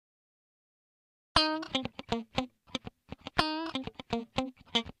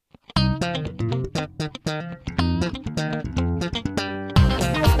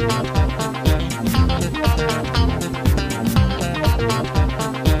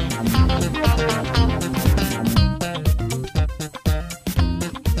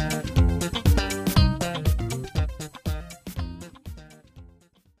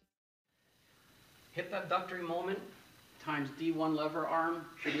D1 lever arm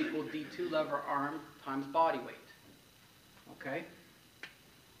should equal D2 lever arm times body weight. Okay?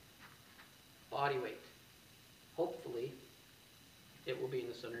 Body weight. Hopefully, it will be in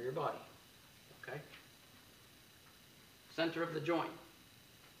the center of your body. Okay? Center of the joint.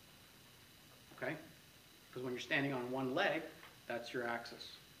 Okay? Because when you're standing on one leg, that's your axis.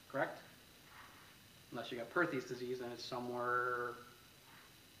 Correct? Unless you got Perthes disease, then it's somewhere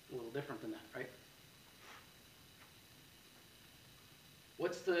a little different than that, right?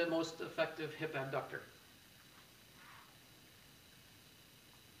 What's the most effective hip abductor?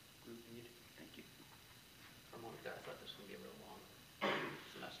 Thank you. For a moment there, I thought this was going to be a real long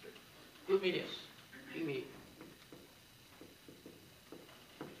semester. Glute medius. GME.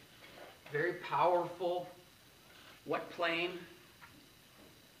 Very powerful. What plane?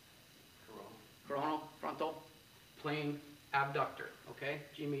 Coronal, frontal, plane abductor. Okay,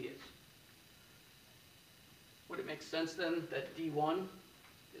 G medius. Would it make sense then that D1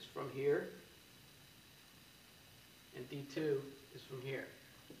 is from here and D2 is from here?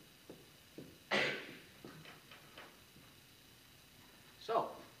 So,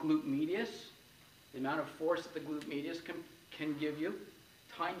 glute medius, the amount of force that the glute medius can give you,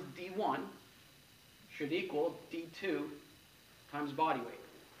 times D1 should equal D2 times body weight.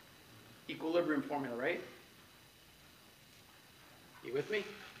 Equilibrium formula, right? You with me?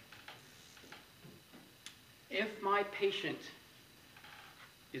 If my patient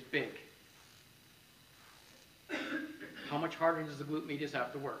is big, how much harder does the glute medius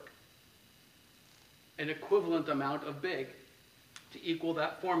have to work? An equivalent amount of big to equal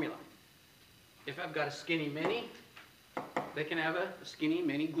that formula. If I've got a skinny mini, they can have a skinny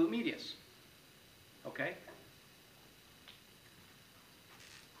mini glute medius. Okay?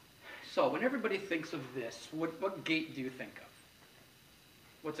 So when everybody thinks of this, what gait do you think of?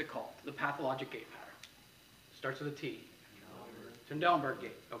 What's it called? The pathologic gait pattern. Starts with a T. Trendelenburg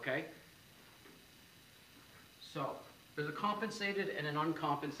gait, okay? So there's a compensated and an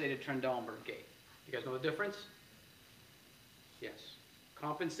uncompensated Trendelenburg gait. You guys know the difference? Yes.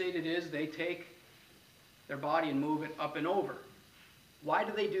 Compensated is they take their body and move it up and over. Why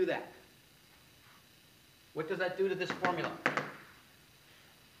do they do that? What does that do to this formula?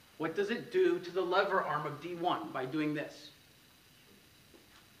 What does it do to the lever arm of D1 by doing this?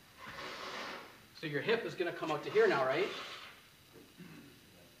 So your hip is going to come out to here now, right?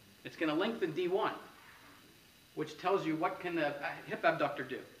 It's going to lengthen D1, which tells you what can the hip abductor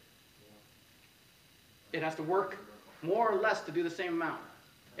do. It has to work more or less to do the same amount.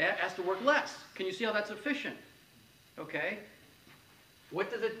 It has to work less. Can you see how that's efficient? Okay?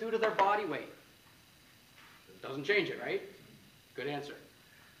 What does it do to their body weight? Doesn't change it, right? Good answer.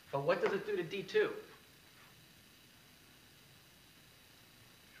 But what does it do to D2?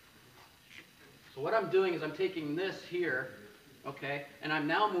 So what I'm doing is I'm taking this here, okay, and I'm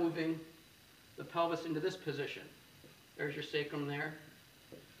now moving the pelvis into this position. There's your sacrum there.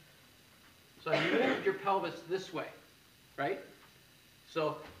 So I moved your pelvis this way, right?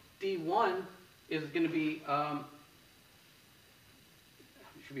 So D1 is going to be,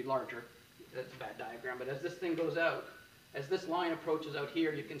 should be larger. That's a bad diagram, but as this thing goes out, as this line approaches out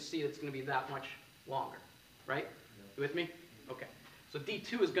here, you can see it's going to be that much longer, right? You with me? Okay. So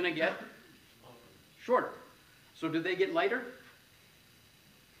D2 is going to get shorter. So do they get lighter?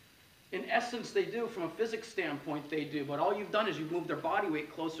 In essence, they do. From a physics standpoint, they do. But all you've done is you've moved their body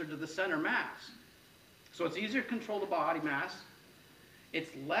weight closer to the center mass. So it's easier to control the body mass.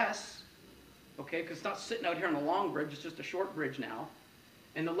 It's less, okay, because it's not sitting out here on a long bridge. It's just a short bridge now.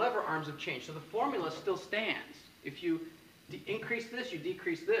 And the lever arms have changed. So the formula still stands. If you increase this, you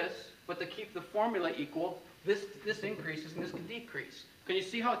decrease this. But to keep the formula equal, this increases and this can decrease. Can you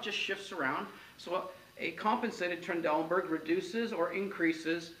see how it just shifts around? So a compensated Trendelenburg reduces or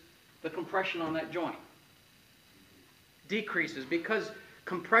increases the compression on that joint. Decreases, because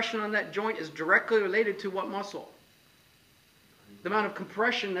compression on that joint is directly related to what muscle? The amount of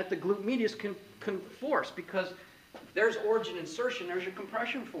compression that the glute medius can force, because there's origin insertion, there's your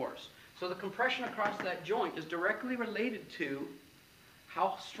compression force. So the compression across that joint is directly related to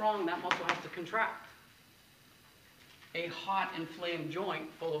how strong that muscle has to contract. A hot, inflamed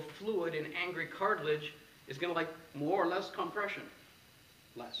joint full of fluid and angry cartilage is going to like more or less compression.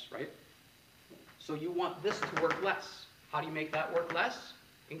 Less, right? So you want this to work less. How do you make that work less?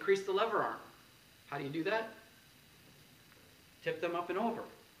 Increase the lever arm. How do you do that? Tip them up and over.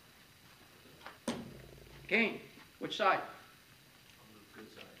 Again, which side? Good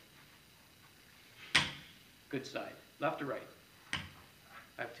side. Good side. Left or right?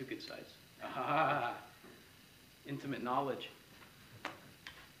 I have two good sides. Ah, intimate knowledge.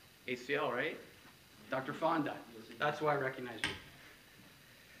 ACL, right? Dr. Fonda. Yes, That's why I recognize you.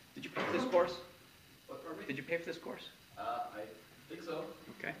 Did you pay for this course? What, pardon me? Did you pay for this course? I think so.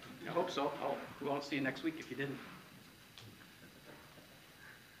 Okay, I hope so. We won't see you next week if you didn't.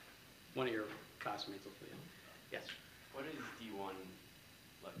 One of your classmates will see you. Yes? What is D1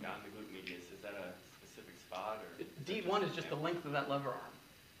 like on the glute medius? Is that a specific spot or? D1 is just the length of that lever arm.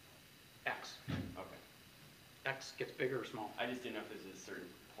 X. Okay. X gets bigger or small. I just didn't know if there's a certain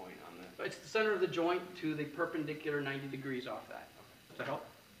point on the. But it's the center of the joint to the perpendicular 90 degrees off that. Does that help?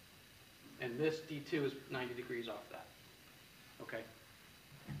 And this D2 is 90 degrees off that. Okay.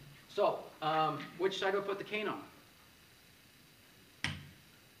 So, which side do I put the cane on?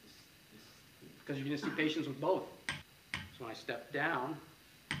 Because you're going to see patients with both. So when I step down,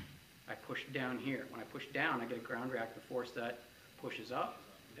 I push down here. When I push down, I get a ground reactive force that pushes up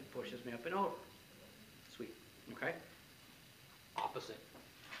and pushes me up and over. Sweet. Okay? Opposite.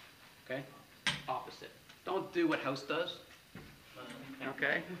 Okay? Opposite. Don't do what House does.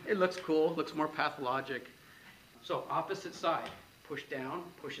 Okay? It looks cool, looks more pathologic. So opposite side. Push down,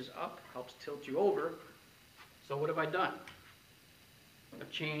 pushes up, helps tilt you over. So what have I done?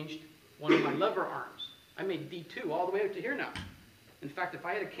 I've changed one of my lever arms. I made D2 all the way up to here now. In fact, if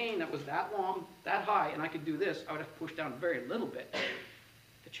I had a cane that was that long, that high, and I could do this, I would have to push down very little bit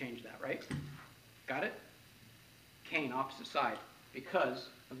to change that, right? Got it? Cane, opposite side, because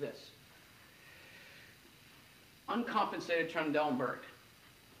of this. Uncompensated Trendelenburg.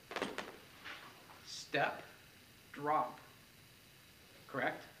 Step, drop.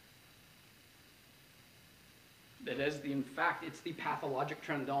 Correct? That is, in fact, it's the pathologic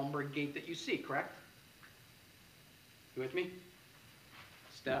Trendelenburg gait that you see, correct? You with me?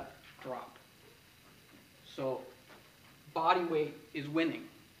 Step, drop. So, body weight is winning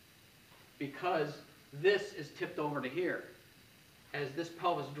because this is tipped over to here. As this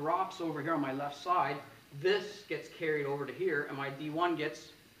pelvis drops over here on my left side, this gets carried over to here and my D1 gets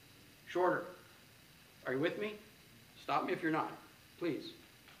shorter. Are you with me? Stop me if you're not, please.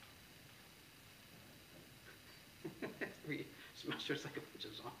 Every semester's like a bunch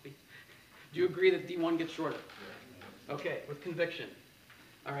of zombies. Do you agree that D1 gets shorter? Okay, with conviction.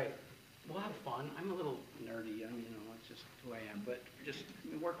 All right, we'll have fun. I'm a little nerdy. I mean, it's just who I am, but just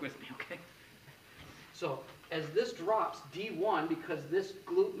work with me, okay? So as this drops, D1, because this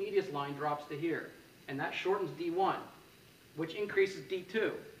glute medius line drops to here, and that shortens D1, which increases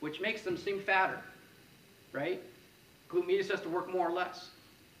D2, which makes them seem fatter, right? Glute medius has to work more or less?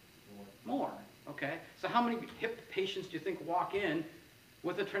 More, okay? So how many hip patients do you think walk in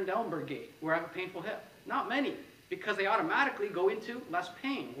with a Trendelenburg gait who have a painful hip? Not many, because they automatically go into less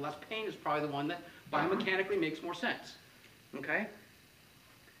pain. Less pain is probably the one that biomechanically makes more sense, okay?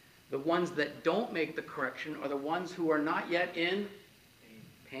 The ones that don't make the correction are the ones who are not yet in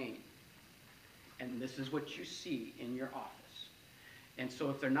pain. And this is what you see in your office. And so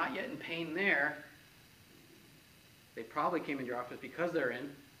if they're not yet in pain there, they probably came into your office because they're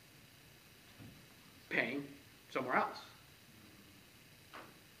in pain somewhere else.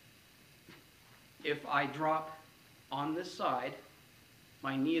 If I drop on this side,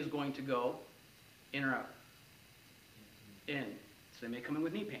 my knee is going to go in or out? In. So they may come in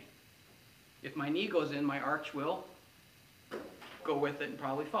with knee pain. If my knee goes in, my arch will go with it and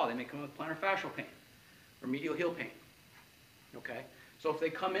probably fall. They may come in with plantar fascial pain or medial heel pain. Okay? So if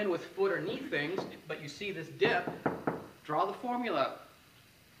they come in with foot or knee things, but you see this dip, draw the formula.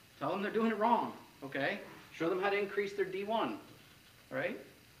 Tell them they're doing it wrong. Okay? Show them how to increase their D1. All right?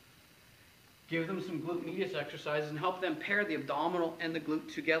 Give them some glute medius exercises and help them pair the abdominal and the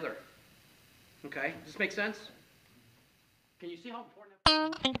glute together. Okay? Does this make sense? Can you see how important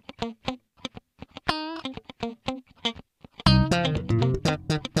that